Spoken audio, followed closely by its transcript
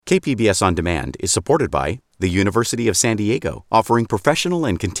KPBS On Demand is supported by the University of San Diego, offering professional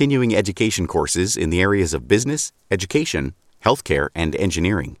and continuing education courses in the areas of business, education, healthcare, and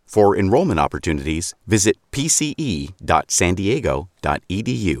engineering. For enrollment opportunities, visit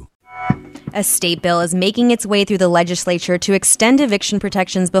pce.sandiego.edu. A state bill is making its way through the legislature to extend eviction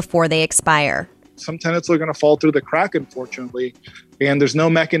protections before they expire. Some tenants are going to fall through the crack, unfortunately, and there's no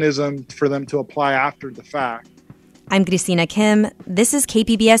mechanism for them to apply after the fact. I'm Christina Kim. This is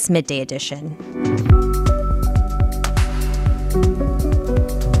KPBS Midday Edition.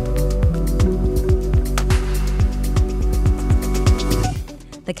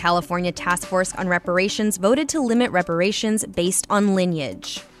 The California Task Force on Reparations voted to limit reparations based on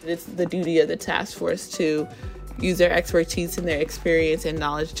lineage. It's the duty of the task force to use their expertise and their experience and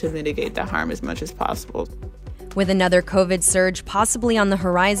knowledge to mitigate the harm as much as possible. With another COVID surge possibly on the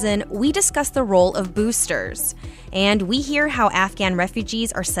horizon, we discuss the role of boosters. And we hear how Afghan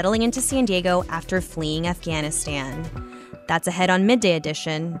refugees are settling into San Diego after fleeing Afghanistan. That's ahead on Midday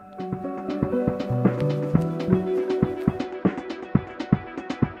Edition.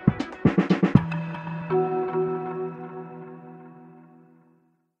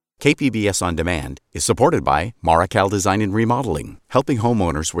 KPBS On Demand is supported by Marrokal Design and Remodeling, helping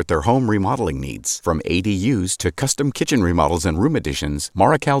homeowners with their home remodeling needs. From ADUs to custom kitchen remodels and room additions,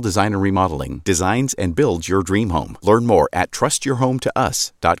 Marrokal Design and Remodeling designs and builds your dream home. Learn more at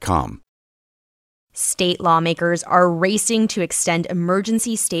trustyourhometous.com. State lawmakers are racing to extend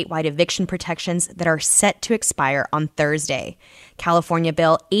emergency statewide eviction protections that are set to expire on Thursday. California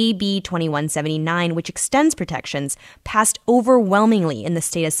Bill AB 2179, which extends protections, passed overwhelmingly in the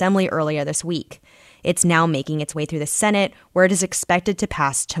state assembly earlier this week. It's now making its way through the Senate, where it is expected to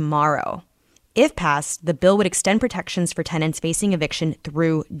pass tomorrow. If passed, the bill would extend protections for tenants facing eviction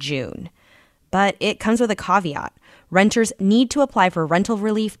through June. But it comes with a caveat. Renters need to apply for rental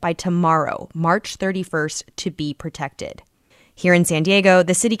relief by tomorrow, March 31st, to be protected. Here in San Diego,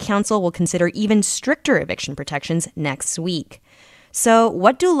 the City Council will consider even stricter eviction protections next week. So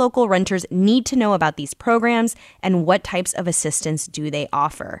what do local renters need to know about these programs, and what types of assistance do they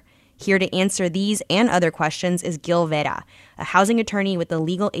offer? Here to answer these and other questions is Gil Vera, a housing attorney with the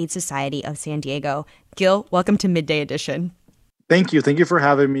Legal Aid Society of San Diego. Gil, welcome to Midday Edition. Thank you. Thank you for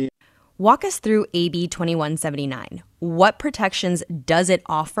having me. Walk us through AB 2179. What protections does it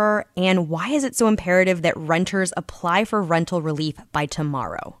offer, and why is it so imperative that renters apply for rental relief by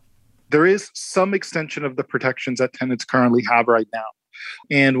tomorrow? There is some extension of the protections that tenants currently have right now.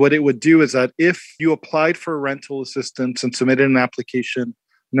 And what it would do is that if you applied for rental assistance and submitted an application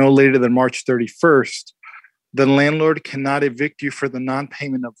no later than March 31st, the landlord cannot evict you for the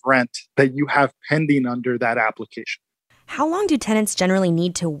non-payment of rent that you have pending under that application. How long do tenants generally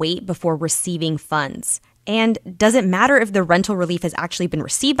need to wait before receiving funds? And does it matter if the rental relief has actually been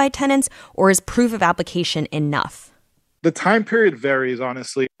received by tenants, or is proof of application enough? The time period varies,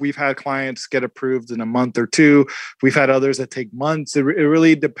 honestly. We've had clients get approved in a month or two. We've had others that take months. It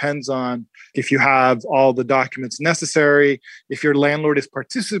really depends on if you have all the documents necessary. If your landlord is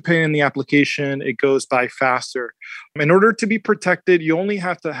participating in the application, it goes by faster. In order to be protected, you only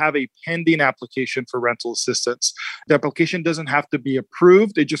have to have a pending application for rental assistance. The application doesn't have to be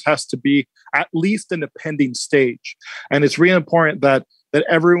approved. It just has to be at least in a pending stage. And it's really important that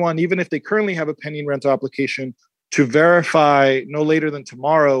everyone, even if they currently have a pending rental application, to verify no later than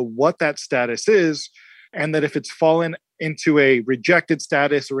tomorrow what that status is, and that if it's fallen into a rejected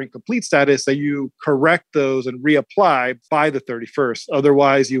status or incomplete status, that you correct those and reapply by the 31st.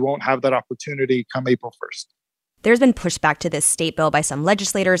 Otherwise, you won't have that opportunity come April 1st. There's been pushback to this state bill by some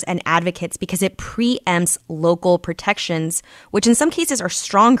legislators and advocates because it preempts local protections, which in some cases are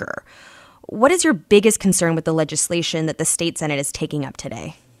stronger. What is your biggest concern with the legislation that the state Senate is taking up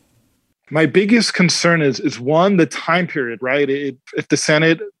today? My biggest concern is one, the time period, right? If the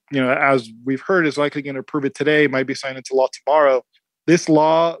Senate, as we've heard, is likely going to approve it today, might be signed into law tomorrow. This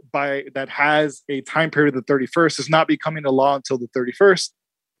law that has a time period of the 31st is not becoming a law until the 31st.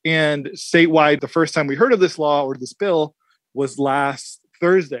 And statewide, the first time we heard of this law or this bill was last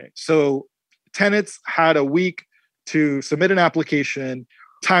Thursday. So tenants had a week to submit an application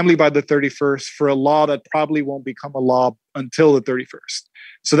timely by the 31st for a law that probably won't become a law until the 31st.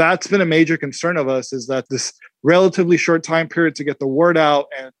 So that's been a major concern of us, is that this relatively short time period to get the word out,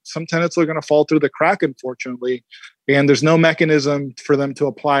 and some tenants are going to fall through the crack, unfortunately, and there's no mechanism for them to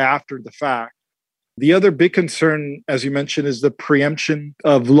apply after the fact. The other big concern, as you mentioned, is the preemption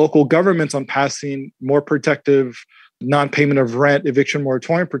of local governments on passing more protective non-payment of rent eviction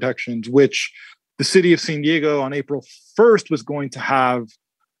moratorium protections, which the city of San Diego on April 1st was going to have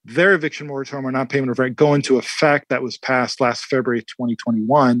their eviction moratorium or non-payment of rent go into effect that was passed last February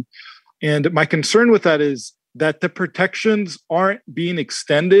 2021. And my concern with that is that the protections aren't being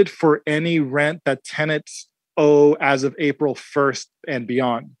extended for any rent that tenants owe as of April 1st and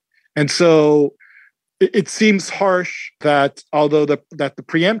beyond. And so it seems harsh that although the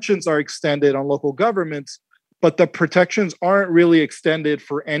preemptions are extended on local governments, but the protections aren't really extended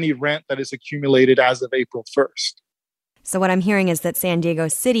for any rent that is accumulated as of April 1st. So what I'm hearing is that San Diego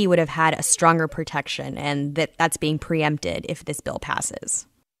City would have had a stronger protection and that's being preempted if this bill passes.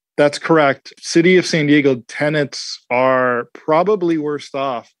 That's correct. City of San Diego tenants are probably worse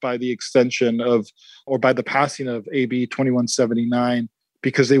off by the extension of, or by the passing of AB 2179,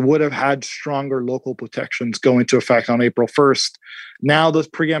 because they would have had stronger local protections go into effect on April 1st. Now those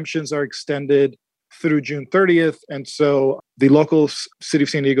preemptions are extended through June 30th. And so the local City of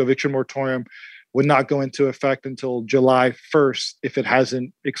San Diego eviction moratorium would not go into effect until July 1st if it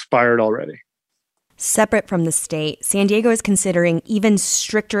hasn't expired already. Separate from the state, San Diego is considering even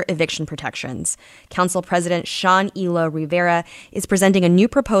stricter eviction protections. Council President Sean Elo Rivera is presenting a new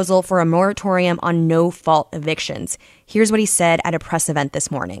proposal for a moratorium on no-fault evictions. Here's what he said at a press event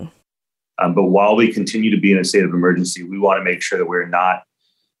this morning. But while we continue to be in a state of emergency, we want to make sure that we're not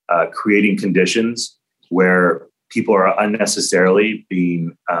creating conditions where people are unnecessarily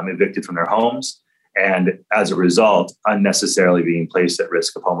being evicted from their homes and, as a result, unnecessarily being placed at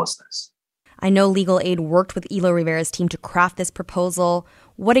risk of homelessness. I know Legal Aid worked with Elo Rivera's team to craft this proposal.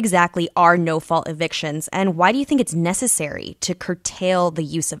 What exactly are no-fault evictions, and why do you think it's necessary to curtail the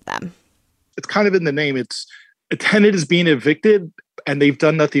use of them? It's kind of in the name. It's a tenant is being evicted, and they've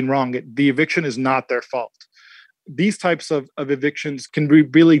done nothing wrong. The eviction is not their fault. These types of evictions can be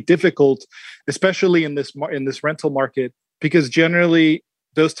really difficult, especially in this rental market, because generally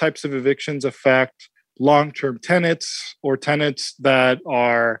those types of evictions affect long-term tenants or tenants that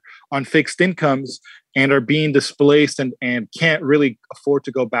are on fixed incomes and are being displaced and can't really afford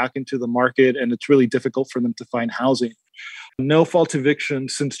to go back into the market, and it's really difficult for them to find housing. No-fault eviction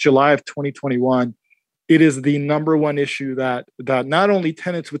since July of 2021, it is the number one issue that not only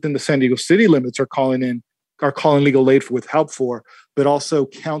tenants within the San Diego City limits are calling legal aid with help for, but also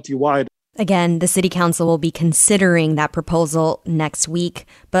countywide. Again, the City Council will be considering that proposal next week.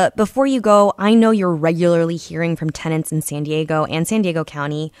 But before you go, I know you're regularly hearing from tenants in San Diego and San Diego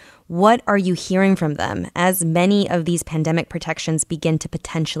County. What are you hearing from them as many of these pandemic protections begin to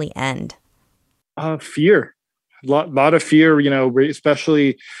potentially end? Fear. A lot of fear,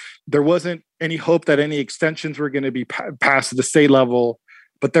 especially there wasn't any hope that any extensions were going to be passed at the state level,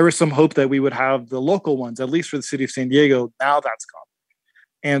 but there was some hope that we would have the local ones, at least for the city of San Diego. Now that's gone.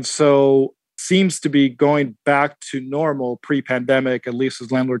 And so seems to be going back to normal pre-pandemic, at least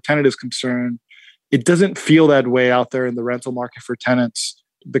as landlord-tenant is concerned. It doesn't feel that way out there in the rental market for tenants.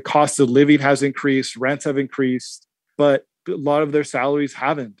 The cost of living has increased, rents have increased, but a lot of their salaries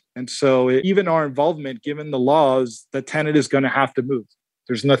haven't. And so even our involvement, given the laws, the tenant is going to have to move.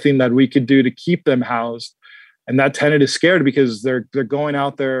 There's nothing that we could do to keep them housed. And that tenant is scared because they're going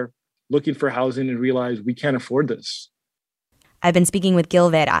out there looking for housing and realize we can't afford this. I've been speaking with Gil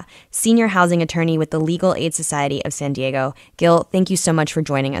Vera, senior housing attorney with the Legal Aid Society of San Diego. Gil, thank you so much for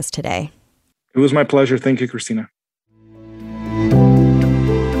joining us today. It was my pleasure. Thank you, Christina.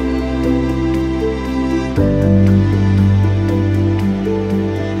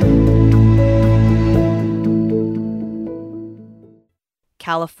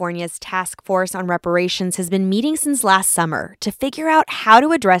 California's Task Force on Reparations has been meeting since last summer to figure out how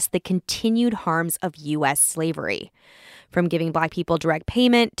to address the continued harms of U.S. slavery, from giving Black people direct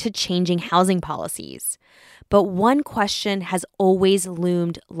payment to changing housing policies. But one question has always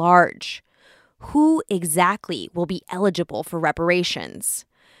loomed large. Who exactly will be eligible for reparations?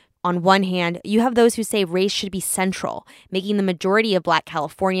 On one hand, you have those who say race should be central, making the majority of Black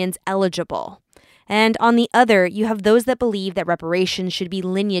Californians eligible. And on the other, you have those that believe that reparations should be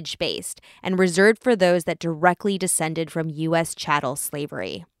lineage-based and reserved for those that directly descended from U.S. chattel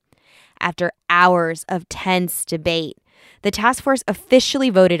slavery. After hours of tense debate, the task force officially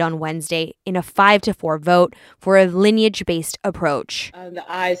voted on Wednesday in a 5-4 vote for a lineage-based approach. The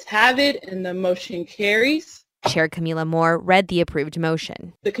ayes have it and the motion carries. Chair Camila Moore read the approved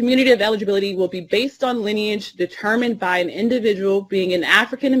motion. The community of eligibility will be based on lineage determined by an individual being an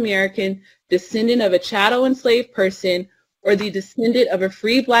African American, descendant of a chattel enslaved person, or the descendant of a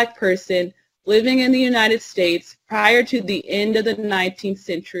free Black person living in the United States prior to the end of the 19th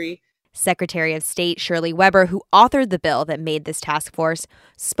century. Secretary of State Shirley Weber, who authored the bill that made this task force,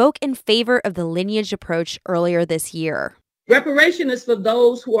 spoke in favor of the lineage approach earlier this year. Reparation is for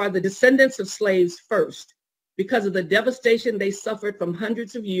those who are the descendants of slaves first, because of the devastation they suffered from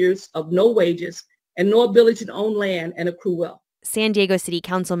hundreds of years of no wages and no ability to own land and accrue wealth. San Diego City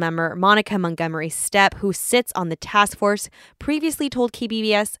Council member Monica Montgomery Stepp, who sits on the task force, previously told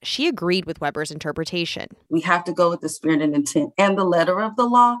KBBS she agreed with Weber's interpretation. We have to go with the spirit and intent and the letter of the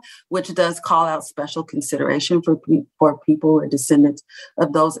law, which does call out special consideration for people who are descendants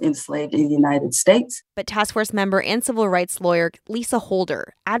of those enslaved in the United States. But task force member and civil rights lawyer Lisa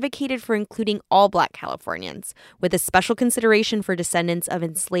Holder advocated for including all Black Californians, with a special consideration for descendants of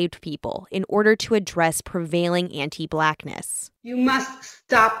enslaved people in order to address prevailing anti-Blackness. You must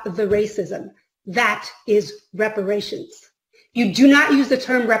stop the racism. That is reparations. You do not use the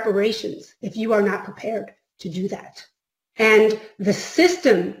term reparations if you are not prepared to do that. And the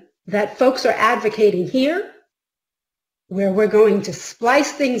system that folks are advocating here, where we're going to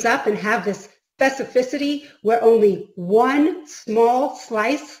splice things up and have this specificity where only one small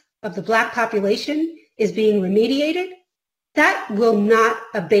slice of the Black population is being remediated, that will not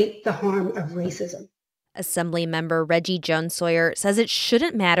abate the harm of racism. Assembly member Reggie Jones Sawyer says it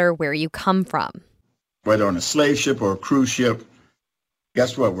shouldn't matter where you come from. Whether on a slave ship or a cruise ship,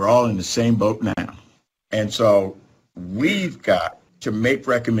 guess what? We're all in the same boat now. And so we've got to make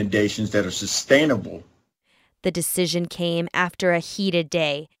recommendations that are sustainable. The decision came after a heated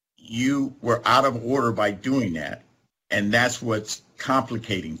day. You were out of order by doing that, and that's what's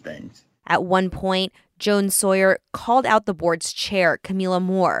complicating things. At one point, Jones Sawyer called out the board's chair, Camila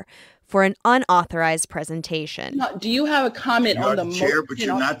Moore, for an unauthorized presentation. Do you have a comment on the chair? But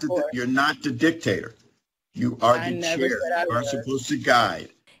you're not the dictator. You are the chair. You are supposed to guide.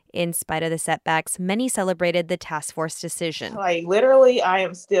 In spite of the setbacks, many celebrated the task force decision. Literally, I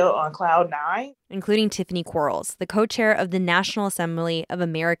am still on cloud nine. Including Tiffany Quarles, the co-chair of the National Assembly of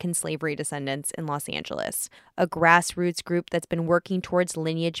American Slavery Descendants in Los Angeles, a grassroots group that's been working towards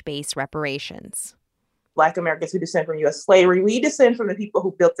lineage-based reparations. Black Americans who descend from U.S. slavery, we descend from the people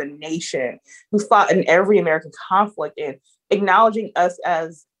who built the nation, who fought in every American conflict, and acknowledging us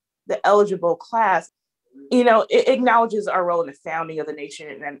as the eligible class, it acknowledges our role in the founding of the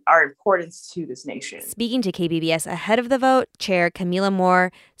nation and our importance to this nation. Speaking to KBBS ahead of the vote, Chair Camila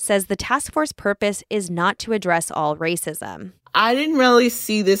Moore says the task force purpose is not to address all racism. I didn't really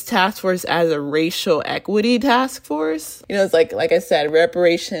see this task force as a racial equity task force. It's like I said,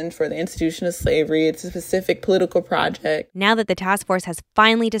 reparations for the institution of slavery. It's a specific political project. Now that the task force has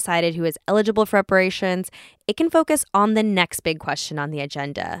finally decided who is eligible for reparations, it can focus on the next big question on the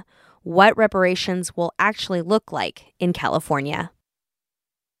agenda: what reparations will actually look like in California.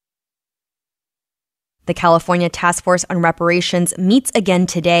 The California Task Force on Reparations meets again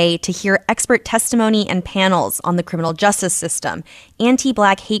today to hear expert testimony and panels on the criminal justice system,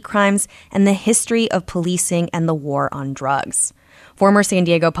 anti-Black hate crimes, and the history of policing and the war on drugs. Former San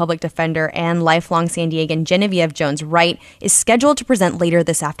Diego public defender and lifelong San Diegan Genevieve Jones-Wright is scheduled to present later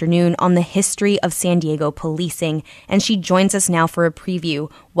this afternoon on the history of San Diego policing, and she joins us now for a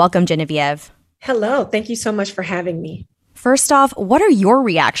preview. Welcome, Genevieve. Hello. Thank you so much for having me. First off, what are your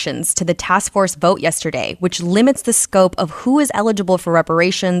reactions to the task force vote yesterday, which limits the scope of who is eligible for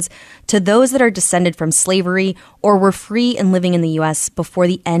reparations to those that are descended from slavery or were free and living in the U.S. before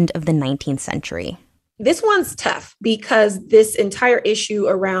the end of the 19th century? This one's tough because this entire issue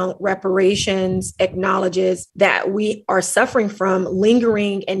around reparations acknowledges that we are suffering from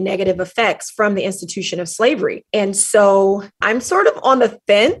lingering and negative effects from the institution of slavery. And so I'm sort of on the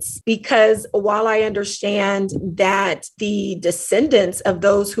fence because while I understand that the descendants of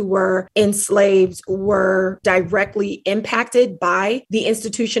those who were enslaved were directly impacted by the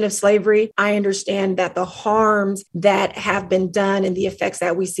institution of slavery, I understand that the harms that have been done and the effects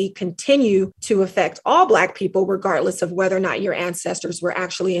that we see continue to affect all Black people, regardless of whether or not your ancestors were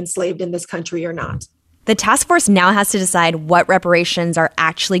actually enslaved in this country or not. The task force now has to decide what reparations are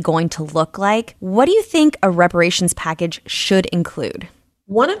actually going to look like. What do you think a reparations package should include?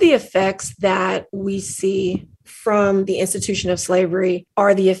 One of the effects that we see from the institution of slavery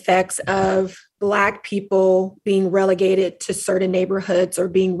are the effects of Black people being relegated to certain neighborhoods or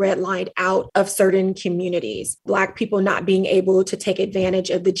being redlined out of certain communities. Black people not being able to take advantage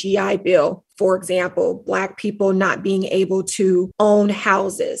of the GI Bill, for example. Black people not being able to own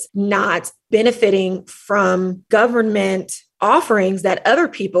houses, not benefiting from government offerings that other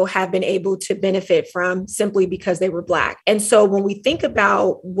people have been able to benefit from simply because they were Black. And so when we think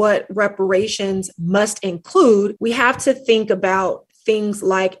about what reparations must include, we have to think about things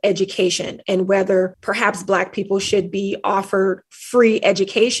like education and whether perhaps Black people should be offered free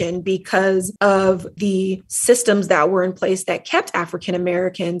education because of the systems that were in place that kept African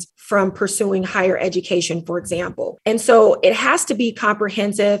Americans from pursuing higher education, for example. And so it has to be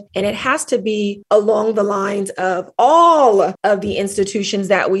comprehensive, and it has to be along the lines of all of the institutions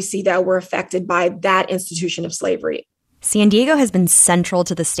that we see that were affected by that institution of slavery. San Diego has been central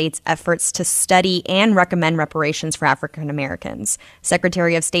to the state's efforts to study and recommend reparations for African Americans.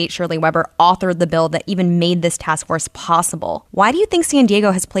 Secretary of State Shirley Weber authored the bill that even made this task force possible. Why do you think San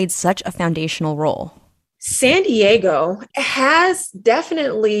Diego has played such a foundational role? San Diego has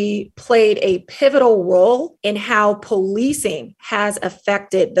definitely played a pivotal role in how policing has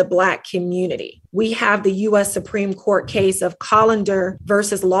affected the Black community. We have the U.S. Supreme Court case of Collender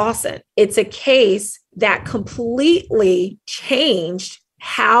versus Lawson. It's a case that completely changed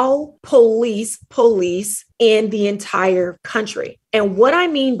how police in the entire country. And what I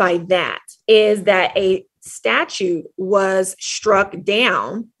mean by that is that a statute was struck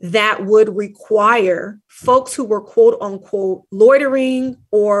down that would require folks who were quote unquote loitering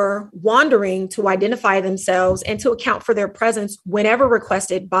or wandering to identify themselves and to account for their presence whenever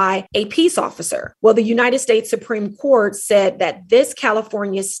requested by a peace officer. Well, the United States Supreme Court said that this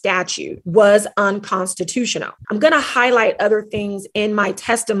California statute was unconstitutional. I'm going to highlight other things in my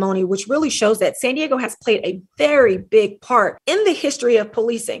testimony, which really shows that San Diego has played a very big part in the history of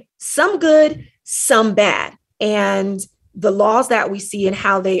policing, some good, some bad. And the laws that we see and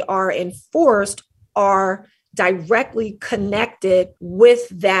how they are enforced are directly connected with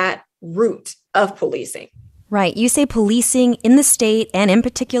that root of policing. Right. You say policing in the state and in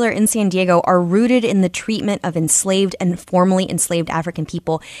particular in San Diego are rooted in the treatment of enslaved and formerly enslaved African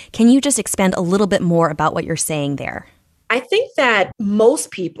people. Can you just expand a little bit more about what you're saying there? I think that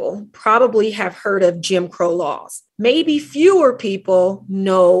most people probably have heard of Jim Crow laws. Maybe fewer people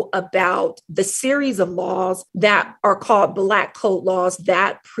know about the series of laws that are called Black Code laws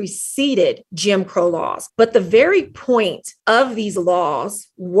that preceded Jim Crow laws. But the very point of these laws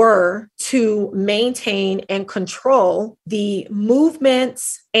were to maintain and control the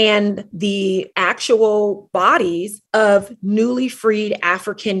movements and the actual bodies of newly freed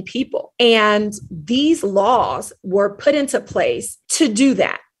African people. And these laws were put into place to do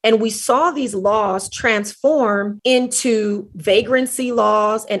that. And we saw these laws transform into vagrancy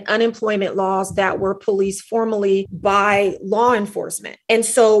laws and unemployment laws that were policed formally by law enforcement. And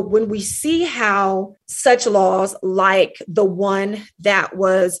so when we see how such laws like the one that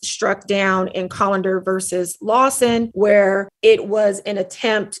was struck down in Collender versus Lawson, where it was an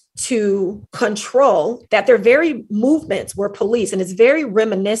attempt to control that their very movements were policed, and it's very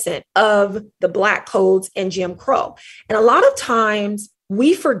reminiscent of the Black codes and Jim Crow. And a lot of times,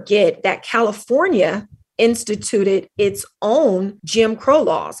 we forget that California instituted its own Jim Crow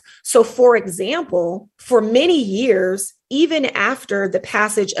laws. So, for example, for many years, even after the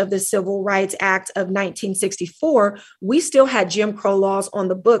passage of the Civil Rights Act of 1964, we still had Jim Crow laws on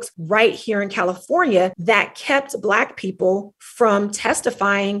the books right here in California that kept Black people from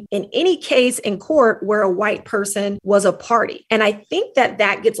testifying in any case in court where a white person was a party. And I think that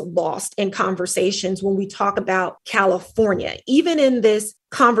that gets lost in conversations when we talk about California. Even in this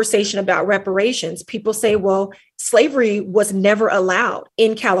conversation about reparations, people say, well, slavery was never allowed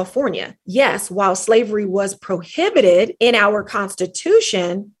in California. Yes, while slavery was prohibited in our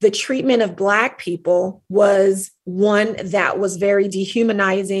Constitution, the treatment of Black people was one that was very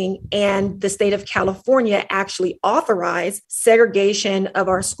dehumanizing. And the state of California actually authorized segregation of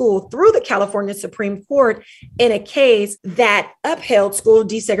our school through the California Supreme Court in a case that upheld school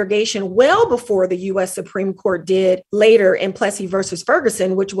desegregation well before the U.S. Supreme Court did later in Plessy versus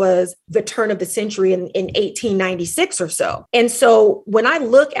Ferguson, which was the turn of the century in 1896 or so. And so when I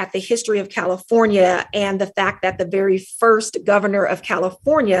look at the history of California and the fact that the very first governor of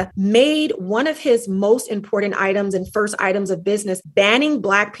California made one of his most important items and first items of business, banning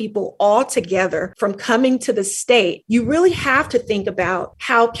Black people altogether from coming to the state, you really have to think about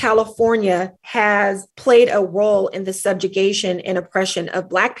how California has played a role in the subjugation and oppression of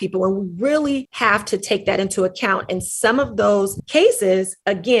Black people. And we really have to take that into account. And some of those cases,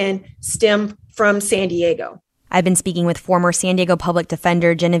 again, stem from San Diego. I've been speaking with former San Diego Public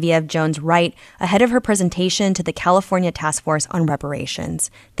Defender Genevieve Jones-Wright ahead of her presentation to the California Task Force on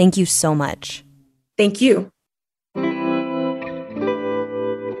Reparations. Thank you so much. Thank you.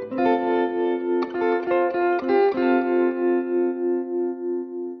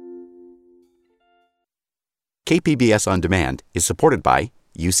 KPBS On Demand is supported by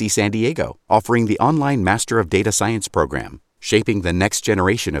UC San Diego, offering the online Master of Data Science program, shaping the next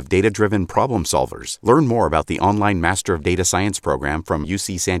generation of data-driven problem solvers. Learn more about the online Master of Data Science program from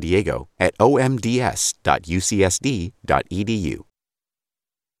UC San Diego at omds.ucsd.edu.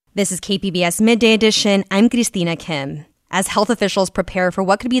 This is KPBS Midday Edition. I'm Christina Kim. As health officials prepare for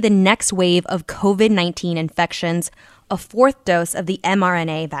what could be the next wave of COVID-19 infections, a fourth dose of the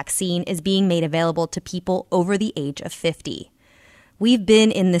mRNA vaccine is being made available to people over the age of 50. We've been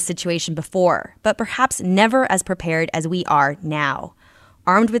in this situation before, but perhaps never as prepared as we are now.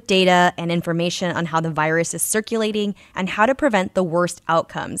 Armed with data and information on how the virus is circulating and how to prevent the worst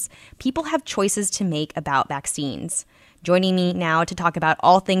outcomes, people have choices to make about vaccines. Joining me now to talk about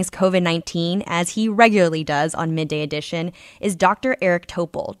all things COVID-19, as he regularly does on Midday Edition, is Dr. Eric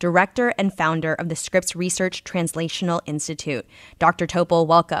Topol, director and founder of the Scripps Research Translational Institute. Dr. Topol,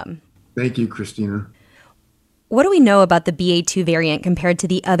 welcome. Thank you, Christina. What do we know about the BA.2 variant compared to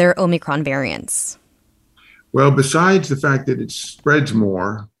the other Omicron variants? Well, besides the fact that it spreads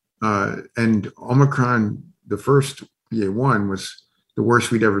more, and Omicron, the first BA.1, was the worst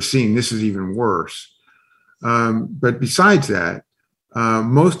we'd ever seen. This is even worse. But besides that,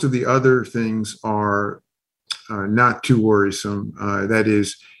 most of the other things are not too worrisome. That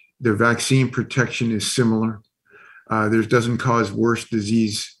is, the vaccine protection is similar. There doesn't cause worse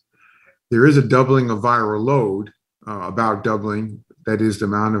disease. There is a doubling of viral load, about doubling. That is the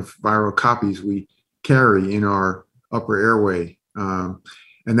amount of viral copies we carry in our upper airway. And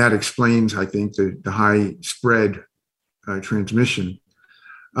that explains, I think, the high spread transmission.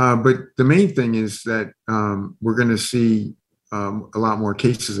 But the main thing is that we're going to see a lot more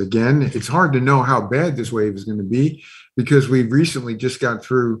cases again. It's hard to know how bad this wave is going to be because we've recently just got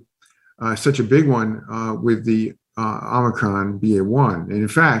through such a big one with the Omicron BA.1. And in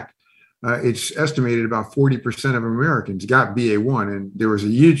fact, it's estimated about 40% of Americans got BA.1, and there was a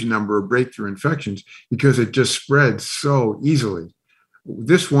huge number of breakthrough infections because it just spread so easily.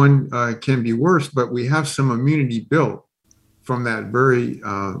 This one can be worse, but we have some immunity built from that very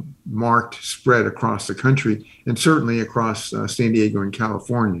marked spread across the country and certainly across San Diego and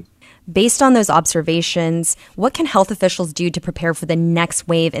California. Based on those observations, what can health officials do to prepare for the next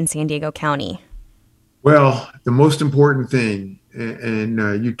wave in San Diego County? Well, the most important thing, and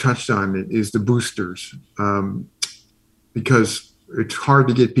you touched on it, is the boosters, because it's hard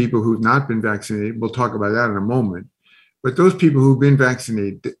to get people who've not been vaccinated. We'll talk about that in a moment. But those people who've been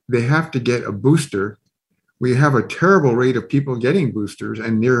vaccinated, they have to get a booster. We have a terrible rate of people getting boosters,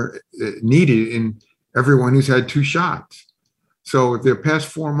 and they're needed in everyone who's had 2 shots. So if they're past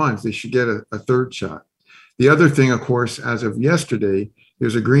 4 months, they should get a third shot. The other thing, of course, as of yesterday,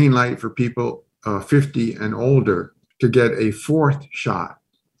 there's a green light for people 50 and older to get a 4th shot.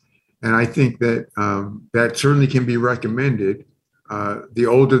 And I think that that certainly can be recommended. The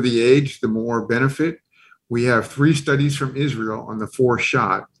older the age, the more benefit. We have 3 studies from Israel on the 4th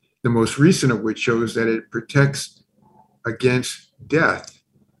shot, the most recent of which shows that it protects against death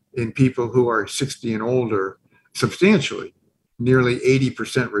in people who are 60 and older substantially, nearly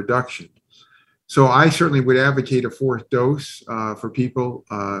 80% reduction. So I certainly would advocate a 4th dose for people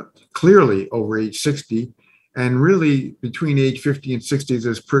clearly over age 60, and really between age 50 and 60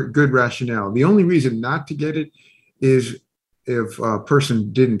 is good rationale. The only reason not to get it is if a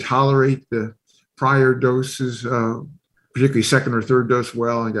person didn't tolerate the prior doses, particularly 2nd or 3rd dose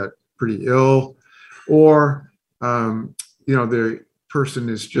well and got pretty ill, or the person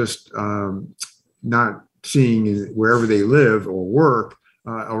is just not seeing wherever they live or work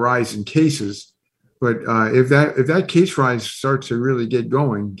a rise in cases. But if that case rise starts to really get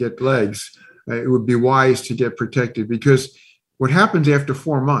legs, it would be wise to get protected, because what happens after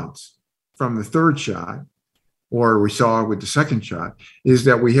 4 months from the 3rd shot, or we saw with the 2nd shot, is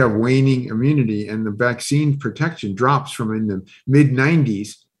that we have waning immunity, and the vaccine protection drops from in the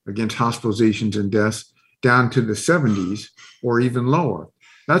mid-90s against hospitalizations and deaths down to the 70s or even lower.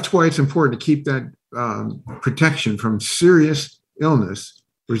 That's why it's important to keep that protection from serious illness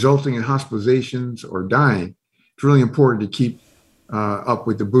resulting in hospitalizations or dying. It's really important to keep up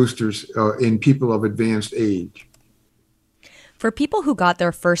with the boosters in people of advanced age. For people who got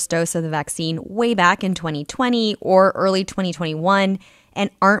their first dose of the vaccine way back in 2020 or early 2021 and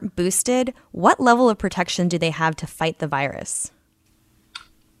aren't boosted, what level of protection do they have to fight the virus?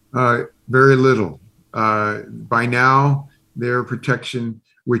 Very little. By now, their protection,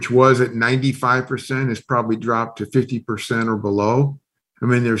 which was at 95%, has probably dropped to 50% or below. I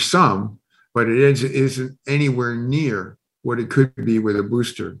mean, there's some, but it isn't anywhere near what it could be with a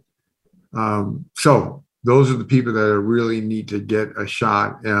booster. So those are the people that really need to get a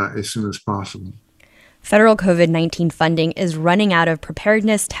shot as soon as possible. Federal COVID-19 funding is running out of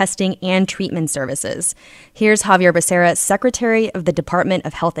preparedness, testing, and treatment services. Here's Xavier Becerra, Secretary of the Department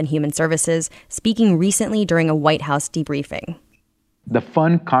of Health and Human Services, speaking recently during a White House debriefing. The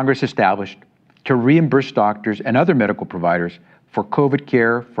fund Congress established to reimburse doctors and other medical providers for COVID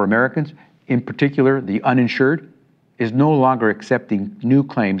care for Americans, in particular the uninsured, is no longer accepting new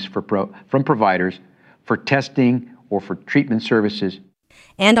claims from providers for testing or for treatment services.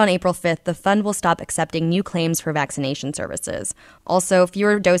 And on April 5th, the fund will stop accepting new claims for vaccination services. Also,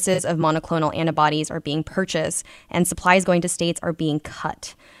 fewer doses of monoclonal antibodies are being purchased, and supplies going to states are being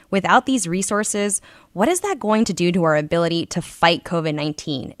cut. Without these resources, what is that going to do to our ability to fight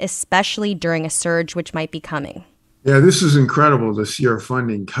COVID-19, especially during a surge which might be coming? Yeah, this is incredible to see our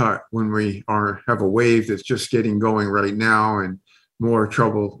funding cut when we have a wave that's just getting going right now and more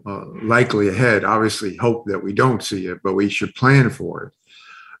trouble likely ahead. Obviously, hope that we don't see it, but we should plan for it.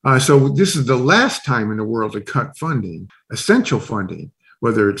 So this is the last time in the world to cut funding, essential funding,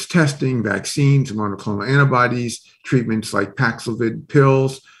 whether it's testing, vaccines, monoclonal antibodies, treatments like Paxlovid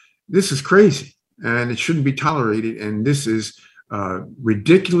pills. This is crazy, and it shouldn't be tolerated. And this is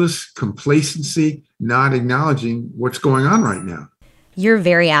ridiculous complacency, not acknowledging what's going on right now. You're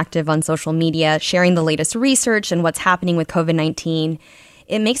very active on social media, sharing the latest research and what's happening with COVID-19.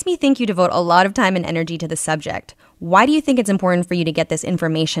 It makes me think you devote a lot of time and energy to the subject. Why do you think it's important for you to get this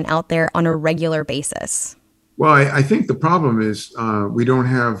information out there on a regular basis? Well, I think the problem is we don't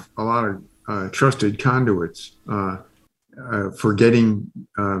have a lot of trusted conduits for getting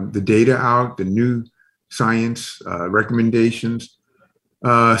the data out, the new science recommendations.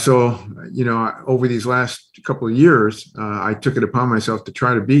 So, over these last couple of years, I took it upon myself to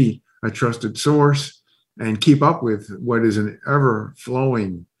try to be a trusted source and keep up with what is an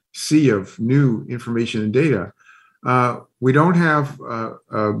ever-flowing sea of new information and data. We don't have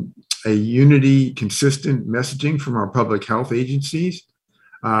a unity, consistent messaging from our public health agencies.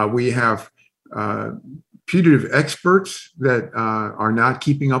 We have putative experts that are not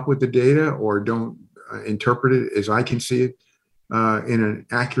keeping up with the data or don't interpret it, as I can see it, in an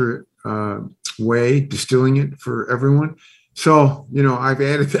accurate way, distilling it for everyone. So, I've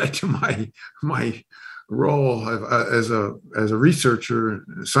added that to my role as a researcher,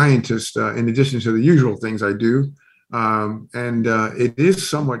 scientist, in addition to the usual things I do. And it is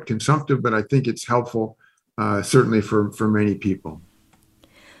somewhat consumptive, but I think it's helpful, certainly for many people.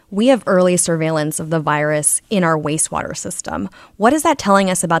 We have early surveillance of the virus in our wastewater system. What is that telling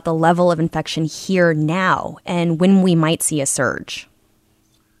us about the level of infection here now and when we might see a surge?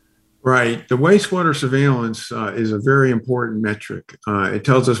 Right. The wastewater surveillance is a very important metric. It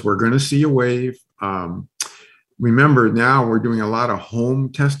tells us we're going to see a wave. Remember, now we're doing a lot of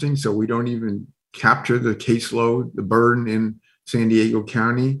home testing, so we don't even capture the caseload, the burden in San Diego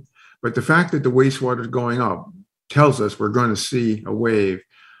County. But the fact that the wastewater is going up tells us we're going to see a wave.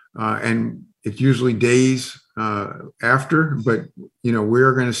 And it's usually days after, but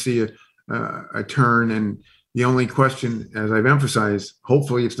we're going to see a turn. And the only question, as I've emphasized,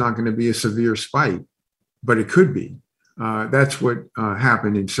 hopefully it's not going to be a severe spike, but it could be. That's what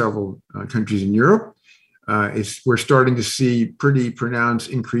happened in several countries in Europe. We're starting to see pretty pronounced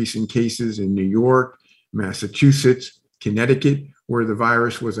increase in cases in New York, Massachusetts, Connecticut, where the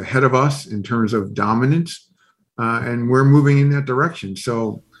virus was ahead of us in terms of dominance, and we're moving in that direction.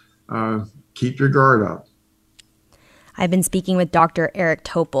 So keep your guard up. I've been speaking with Dr. Eric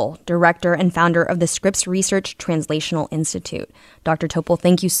Topol, director and founder of the Scripps Research Translational Institute. Dr. Topol,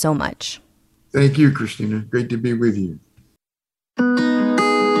 thank you so much. Thank you, Christina. Great to be with you.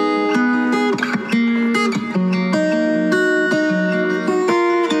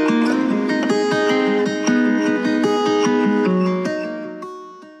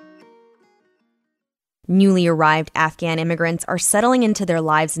 Newly arrived Afghan immigrants are settling into their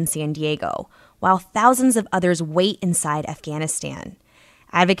lives in San Diego, while thousands of others wait inside Afghanistan.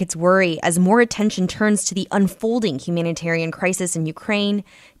 Advocates worry as more attention turns to the unfolding humanitarian crisis in Ukraine,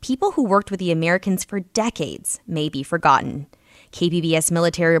 people who worked with the Americans for decades may be forgotten. KPBS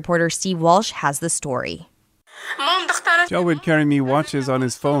military reporter Steve Walsh has the story. Jawed Karimi watches on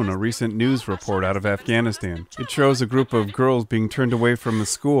his phone a recent news report out of Afghanistan. It shows a group of girls being turned away from a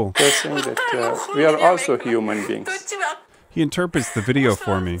school. They're saying that we are also human beings. He interprets the video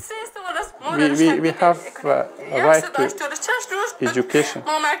for me. We have a right to education.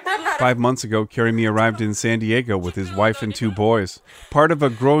 5 months ago, Karimi arrived in San Diego with his wife and 2 boys, part of a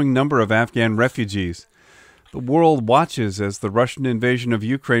growing number of Afghan refugees. The world watches as the Russian invasion of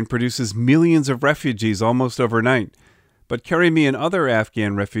Ukraine produces millions of refugees almost overnight. But Karimi and other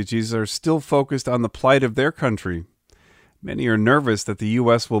Afghan refugees are still focused on the plight of their country. Many are nervous that the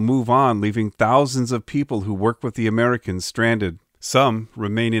U.S. will move on, leaving thousands of people who work with the Americans stranded. Some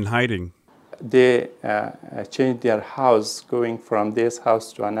remain in hiding. They change their house, going from this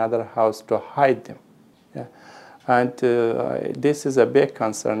house to another house to hide them. Yeah. And this is a big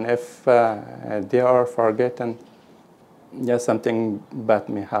concern. If they are forgotten, something bad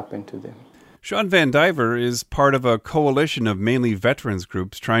may happen to them. Sean Van Diver is part of a coalition of mainly veterans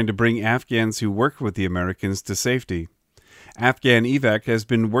groups trying to bring Afghans who work with the Americans to safety. Afghan EVAC has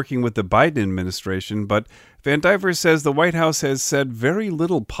been working with the Biden administration, but Van Diver says the White House has said very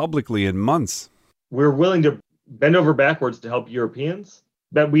little publicly in months. We're willing to bend over backwards to help Europeans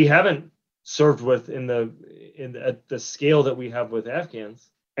that we haven't served with at the scale that we have with Afghans,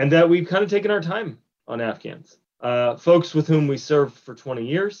 and that we've kind of taken our time on Afghans. Folks with whom we served for 20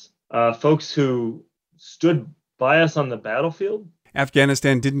 years, folks who stood by us on the battlefield.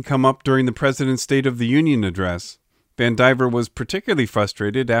 Afghanistan didn't come up during the president's State of the Union address. Van Diver was particularly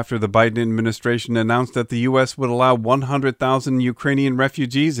frustrated after the Biden administration announced that the U.S. would allow 100,000 Ukrainian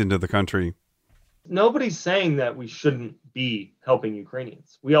refugees into the country. Nobody's saying that we shouldn't be helping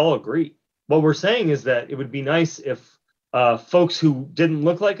Ukrainians. We all agree. What we're saying is that it would be nice if folks who didn't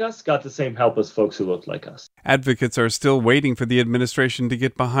look like us got the same help as folks who looked like us. Advocates are still waiting for the administration to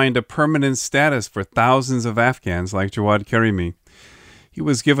get behind a permanent status for thousands of Afghans like Jawad Karimi. He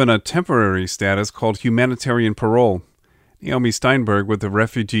was given a temporary status called humanitarian parole. Naomi Steinberg with the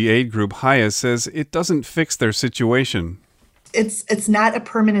refugee aid group Haya says it doesn't fix their situation. It's not a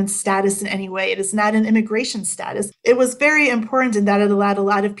permanent status in any way. It is not an immigration status. It was very important in that it allowed a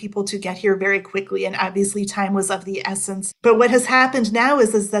lot of people to get here very quickly, and obviously time was of the essence. But what has happened now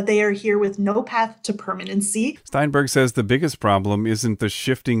is that they are here with no path to permanency. Steinberg says the biggest problem isn't the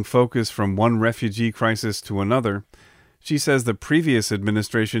shifting focus from one refugee crisis to another. She says the previous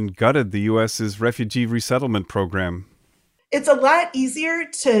administration gutted the U.S.'s refugee resettlement program. It's a lot easier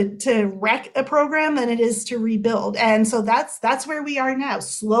to wreck a program than it is to rebuild. And so that's where we are now,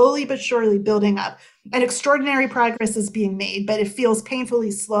 slowly but surely building up. And extraordinary progress is being made, but it feels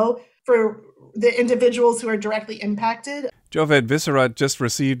painfully slow for the individuals who are directly impacted. Joved Visserat just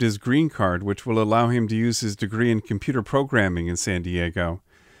received his green card, which will allow him to use his degree in computer programming in San Diego.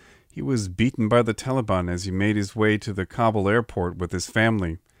 He was beaten by the Taliban as he made his way to the Kabul airport with his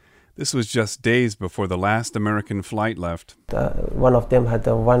family. This was just days before the last American flight left. One of them had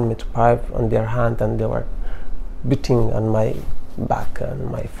a 1-meter pipe on their hand, and they were beating on my back and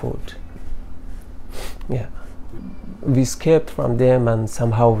my foot. Yeah. We escaped from them, and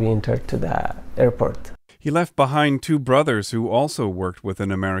somehow we entered to the airport. He left behind 2 brothers who also worked with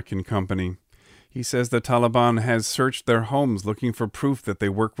an American company. He says the Taliban has searched their homes looking for proof that they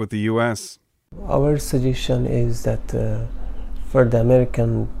work with the U.S. Our suggestion is that for the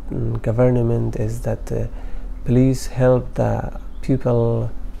American government is that please help the people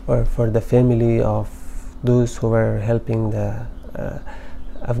or for the family of those who were helping the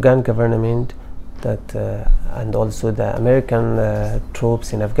Afghan government and also the American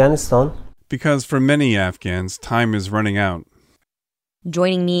troops in Afghanistan. Because for many Afghans, time is running out.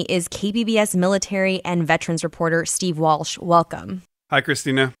 Joining me is KPBS military and veterans reporter Steve Walsh. Welcome. Hi,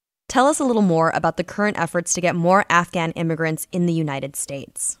 Christina. Tell us a little more about the current efforts to get more Afghan immigrants in the United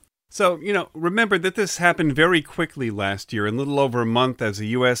States. So, remember that this happened very quickly last year, in a little over a month as the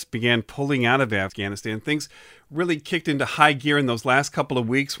U.S. began pulling out of Afghanistan. Things really kicked into high gear in those last couple of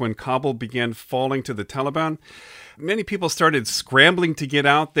weeks when Kabul began falling to the Taliban. Many people started scrambling to get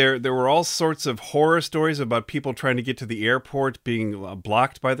out there. There were all sorts of horror stories about people trying to get to the airport being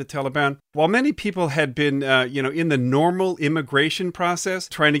blocked by the Taliban. While many people had been, in the normal immigration process,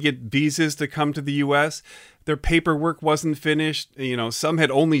 trying to get visas to come to the U.S., their paperwork wasn't finished. Some had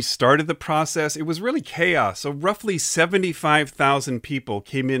only started the process. It was really chaos. So roughly 75,000 people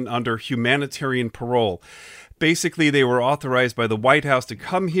came in under humanitarian parole. Basically, they were authorized by the White House to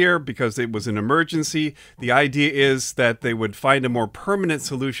come here because it was an emergency. The idea is that they would find a more permanent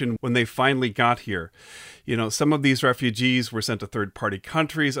solution when they finally got here. Some of these refugees were sent to third-party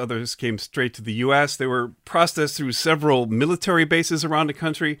countries. Others came straight to the U.S. They were processed through several military bases around the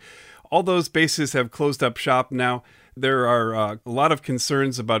country. All those bases have closed up shop now. There are a lot of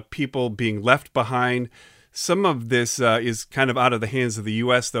concerns about people being left behind. Some of this is kind of out of the hands of the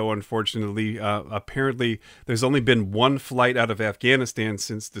U.S., though, unfortunately. Apparently, there's only been one flight out of Afghanistan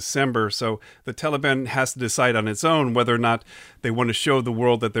since December, so the Taliban has to decide on its own whether or not they want to show the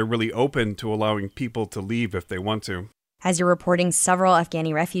world that they're really open to allowing people to leave if they want to. As you're reporting, several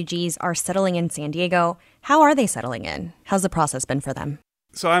Afghani refugees are settling in San Diego. How are they settling in? How's the process been for them?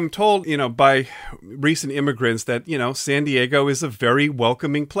 So I'm told, by recent immigrants that, San Diego is a very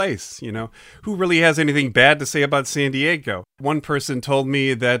welcoming place. Who really has anything bad to say about San Diego? One person told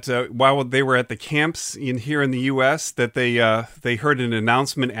me that while they were at the camps here in the U.S., that they heard an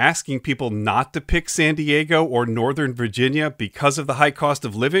announcement asking people not to pick San Diego or Northern Virginia because of the high cost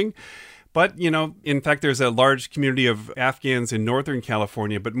of living. But, in fact, there's a large community of Afghans in Northern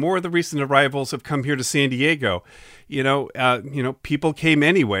California, but more of the recent arrivals have come here to San Diego. People came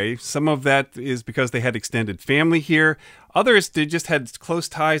anyway. Some of that is because they had extended family here. Others, they just had close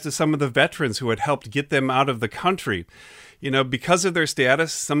ties to some of the veterans who had helped get them out of the country. Because of their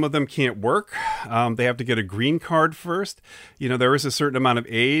status, some of them can't work. They have to get a green card first. There is a certain amount of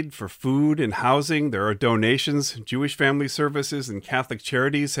aid for food and housing. There are donations. Jewish Family Services and Catholic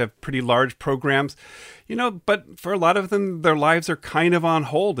Charities have pretty large programs. But for a lot of them, their lives are kind of on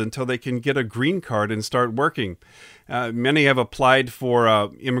hold until they can get a green card and start working. Many have applied for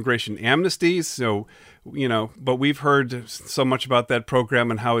immigration amnesties. So, but we've heard so much about that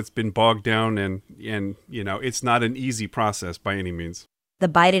program and how it's been bogged down and it's not an easy process by any means. The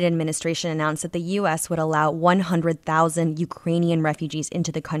Biden administration announced that the U.S. would allow 100,000 Ukrainian refugees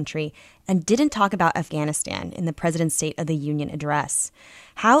into the country and didn't talk about Afghanistan in the president's State of the Union address.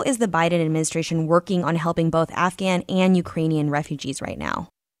 How is the Biden administration working on helping both Afghan and Ukrainian refugees right now?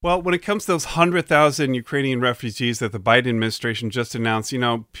 Well, when it comes to those 100,000 Ukrainian refugees that the Biden administration just announced,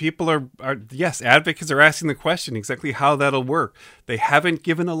 people advocates are asking the question exactly how that'll work. They haven't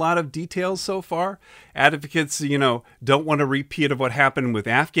given a lot of details so far. Advocates, don't want a repeat of what happened with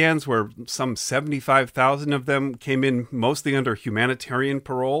Afghans, where some 75,000 of them came in mostly under humanitarian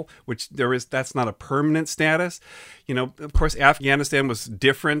parole, which that's not a permanent status. Of course, Afghanistan was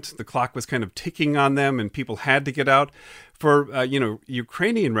different. The clock was kind of ticking on them and people had to get out. For,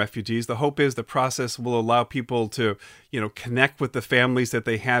 Ukrainian refugees, the hope is the process will allow people to, connect with the families that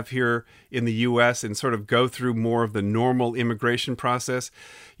they have here in the U.S. and sort of go through more of the normal immigration process.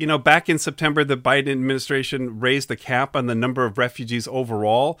 Back in September, the Biden administration raised the cap on the number of refugees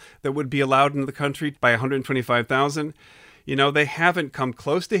overall that would be allowed into the country by 125,000. They haven't come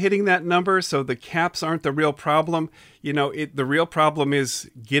close to hitting that number, so the caps aren't the real problem. The real problem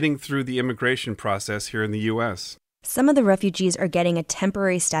is getting through the immigration process here in the U.S. Some of the refugees are getting a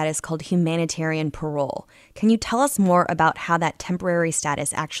temporary status called humanitarian parole. Can you tell us more about how that temporary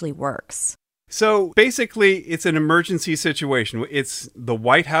status actually works? So basically, it's an emergency situation. It's the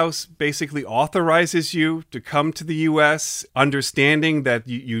White House basically authorizes you to come to the U.S., understanding that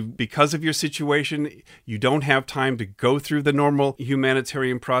you because of your situation, you don't have time to go through the normal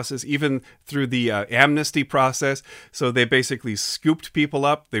humanitarian process, even through the amnesty process. So they basically scooped people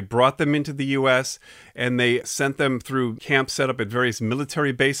up, they brought them into the U.S., and they sent them through camps set up at various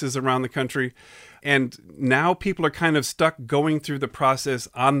military bases around the country. And now people are kind of stuck going through the process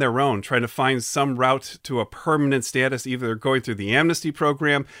on their own, trying to find some route to a permanent status, either going through the amnesty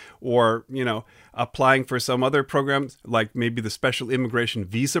program or, applying for some other programs, like maybe the special immigration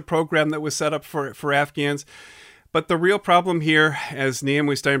visa program that was set up for Afghans. But the real problem here, as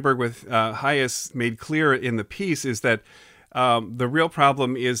Naomi Steinberg with Hayes made clear in the piece, is that the real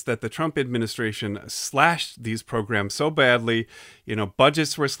problem is that the Trump administration slashed these programs so badly.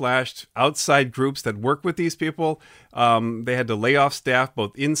 Budgets were slashed. Outside groups that work with these people, they had to lay off staff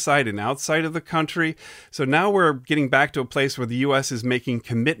both inside and outside of the country. So now we're getting back to a place where the U.S. is making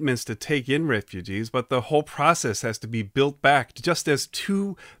commitments to take in refugees, but the whole process has to be built back just as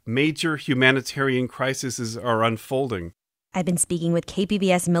two major humanitarian crises are unfolding. I've been speaking with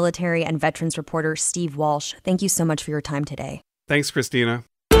KPBS military and veterans reporter Steve Walsh. Thank you so much for your time today. Thanks, Christina.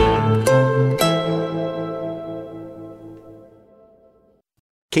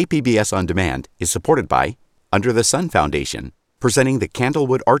 KPBS On Demand is supported by Under the Sun Foundation, presenting the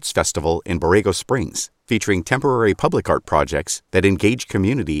Candlewood Arts Festival in Borrego Springs, featuring temporary public art projects that engage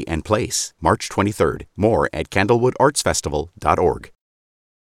community and place. March 23rd. More at candlewoodartsfestival.org.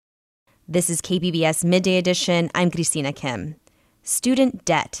 This is KPBS Midday Edition. I'm Christina Kim. Student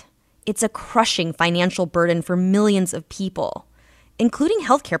debt. It's a crushing financial burden for millions of people, including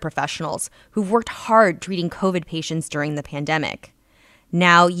healthcare professionals who've worked hard treating COVID patients during the pandemic.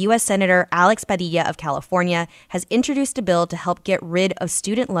 Now, U.S. Senator Alex Padilla of California has introduced a bill to help get rid of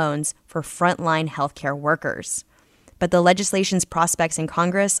student loans for frontline healthcare workers. But the legislation's prospects in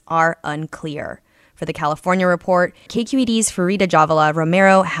Congress are unclear. For the California Report, KQED's Farida Javala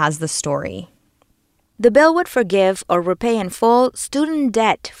Romero has the story. The bill would forgive or repay in full student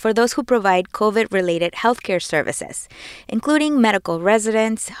debt for those who provide COVID-related healthcare services, including medical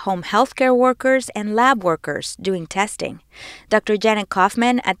residents, home healthcare workers, and lab workers doing testing. Dr. Janet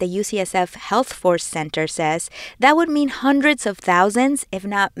Kaufman at the UCSF Health Force Center says that would mean hundreds of thousands, if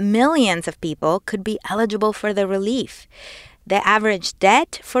not millions of people could be eligible for the relief. The average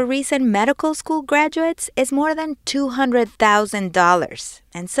debt for recent medical school graduates is more than $200,000.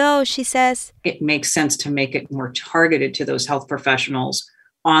 And so, she says, it makes sense to make it more targeted to those health professionals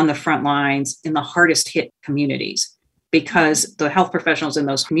on the front lines in the hardest hit communities, because the health professionals in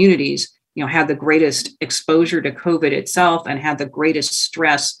those communities, had the greatest exposure to COVID itself and had the greatest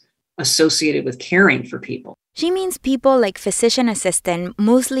stress associated with caring for people. She means people like physician assistant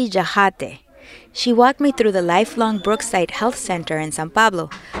Musli Jahate. She walked me through the lifelong Brookside Health Center in San Pablo,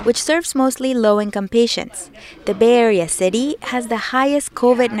 which serves mostly low-income patients. The Bay Area city has the highest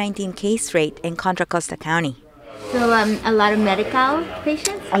COVID-19 case rate in Contra Costa County. So a lot of Medi-Cal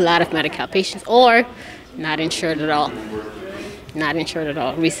patients? A lot of Medi-Cal patients, or not insured at all. Not insured at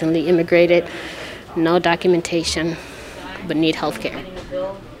all. Recently immigrated, no documentation, but need health care.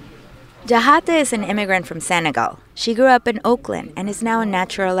 Jahate is an immigrant from Senegal. She grew up in Oakland and is now a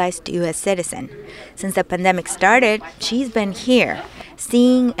naturalized U.S. citizen. Since the pandemic started, she's been here,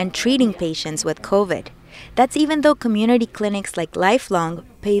 seeing and treating patients with COVID. That's even though community clinics like Lifelong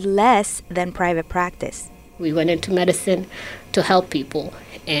pay less than private practice. We went into medicine to help people,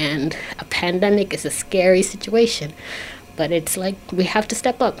 and a pandemic is a scary situation. But it's like we have to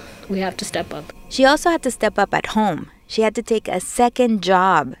step up. We have to step up. She also had to step up at home. She had to take a second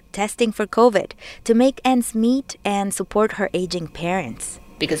job testing for COVID to make ends meet and support her aging parents.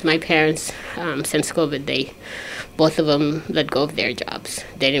 Because my parents, since COVID, both of them let go of their jobs.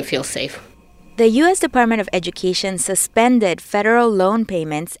 They didn't feel safe. The U.S. Department of Education suspended federal loan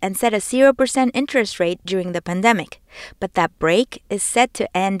payments and set a 0% interest rate during the pandemic. But that break is set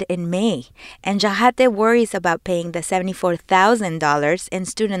to end in May, and Jahate worries about paying the $74,000 in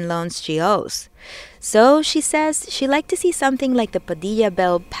student loans she owes. So she says she'd like to see something like the Padilla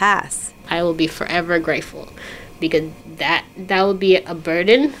bill pass. I will be forever grateful, because that will be a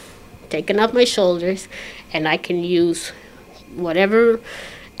burden taken off my shoulders, and I can use whatever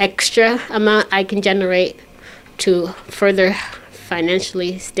extra amount I can generate to further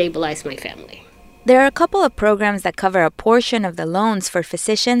financially stabilize my family. There are a couple of programs that cover a portion of the loans for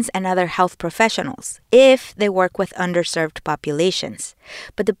physicians and other health professionals if they work with underserved populations.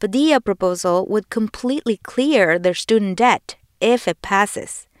 But the Padilla proposal would completely clear their student debt if it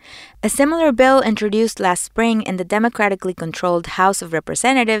passes. A similar bill introduced last spring in the democratically controlled House of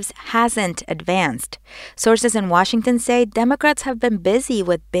Representatives hasn't advanced. Sources in Washington say Democrats have been busy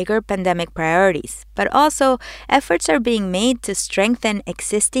with bigger pandemic priorities, but also efforts are being made to strengthen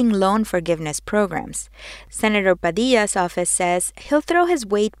existing loan forgiveness programs. Senator Padilla's office says he'll throw his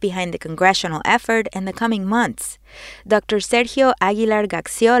weight behind the congressional effort in the coming months. Dr. Sergio Aguilar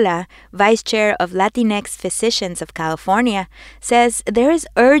Gaxiola, vice chair of Latinx Physicians of California, says there is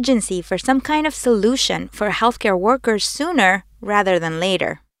urgency for some kind of solution for healthcare workers sooner rather than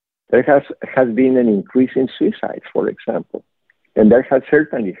later. There has been an increase in suicides, for example, and there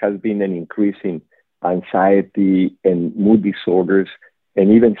certainly has been an increase in anxiety and mood disorders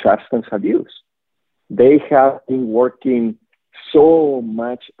and even substance abuse. They have been working so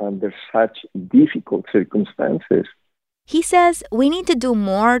much under such difficult circumstances. He says we need to do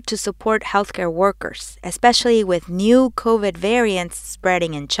more to support healthcare workers, especially with new COVID variants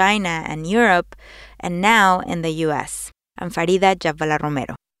spreading in China and Europe, and now in the U.S. I'm Farida Jabvala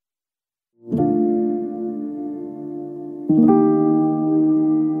Romero.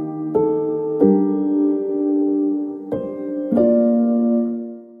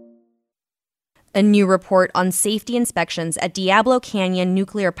 A new report on safety inspections at Diablo Canyon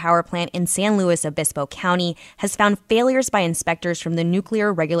Nuclear Power Plant in San Luis Obispo County has found failures by inspectors from the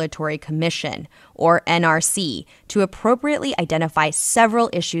Nuclear Regulatory Commission, or NRC, to appropriately identify several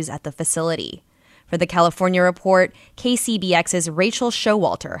issues at the facility. For the California Report, KCBX's Rachel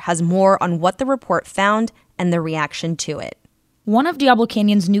Showalter has more on what the report found and the reaction to it. One of Diablo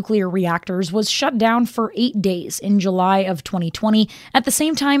Canyon's nuclear reactors was shut down for 8 days in July of 2020, at the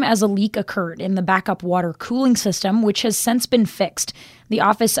same time as a leak occurred in the backup water cooling system, which has since been fixed. The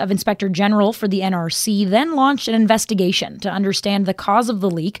Office of Inspector General for the NRC then launched an investigation to understand the cause of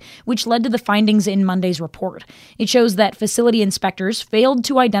the leak, which led to the findings in Monday's report. It shows that facility inspectors failed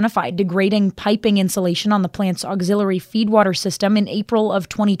to identify degrading piping insulation on the plant's auxiliary feedwater system in April of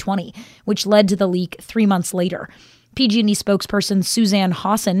 2020, which led to the leak 3 months later. PG&E spokesperson Suzanne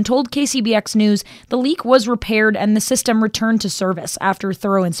Hassan told KCBX News the leak was repaired and the system returned to service after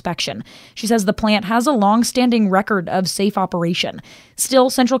thorough inspection. She says the plant has a long-standing record of safe operation. Still,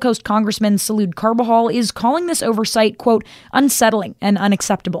 Central Coast Congressman Salud Carbajal is calling this oversight, quote, unsettling and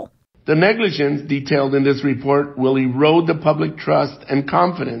unacceptable. The negligence detailed in this report will erode the public trust and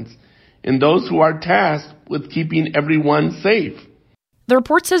confidence in those who are tasked with keeping everyone safe. The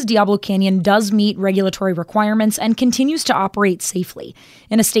report says Diablo Canyon does meet regulatory requirements and continues to operate safely.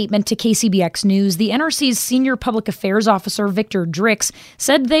 In a statement to KCBX News, the NRC's senior public affairs officer, Victor Drix,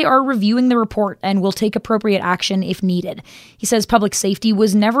 said they are reviewing the report and will take appropriate action if needed. He says public safety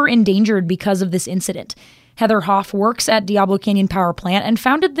was never endangered because of this incident. Heather Hoff works at Diablo Canyon Power Plant and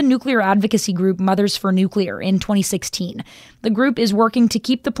founded the nuclear advocacy group Mothers for Nuclear in 2016. The group is working to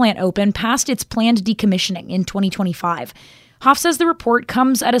keep the plant open past its planned decommissioning in 2025. Hoff says the report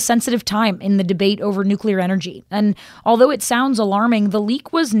comes at a sensitive time in the debate over nuclear energy. And although it sounds alarming, the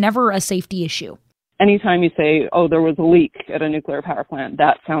leak was never a safety issue. Anytime you say, oh, there was a leak at a nuclear power plant,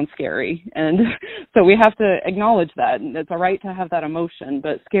 that sounds scary. And so we have to acknowledge that. It's all right to have that emotion,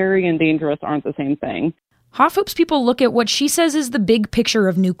 but scary and dangerous aren't the same thing. Hoff hopes people look at what she says is the big picture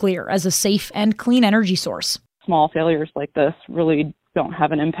of nuclear as a safe and clean energy source. Small failures like this really don't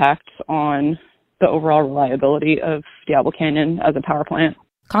have an impact on the overall reliability of Diablo Canyon as a power plant.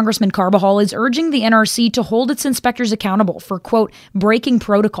 Congressman Carbajal is urging the NRC to hold its inspectors accountable for, quote, breaking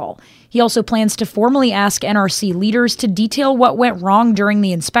protocol. He also plans to formally ask NRC leaders to detail what went wrong during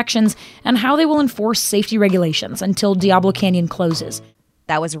the inspections and how they will enforce safety regulations until Diablo Canyon closes.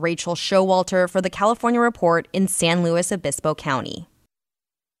 That was Rachel Showalter for the California Report in San Luis Obispo County.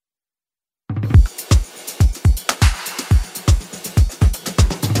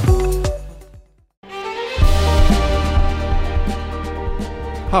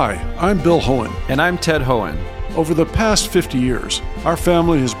 Hi, I'm Bill Hohen. And I'm Ted Hohen. Over the past 50 years, our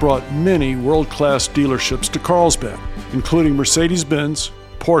family has brought many world-class dealerships to Carlsbad, including Mercedes-Benz,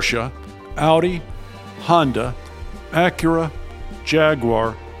 Porsche, Audi, Honda, Acura,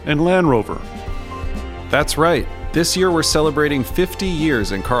 Jaguar, and Land Rover. That's right. This year we're celebrating 50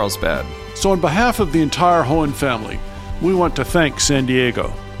 years in Carlsbad. So on behalf of the entire Hohen family, we want to thank San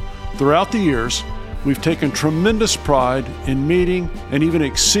Diego. Throughout the years, we've taken tremendous pride in meeting and even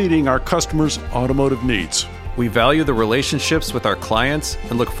exceeding our customers' automotive needs. We value the relationships with our clients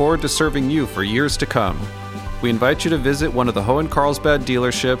and look forward to serving you for years to come. We invite you to visit one of the Hohen Carlsbad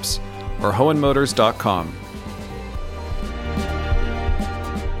dealerships or hohenmotors.com.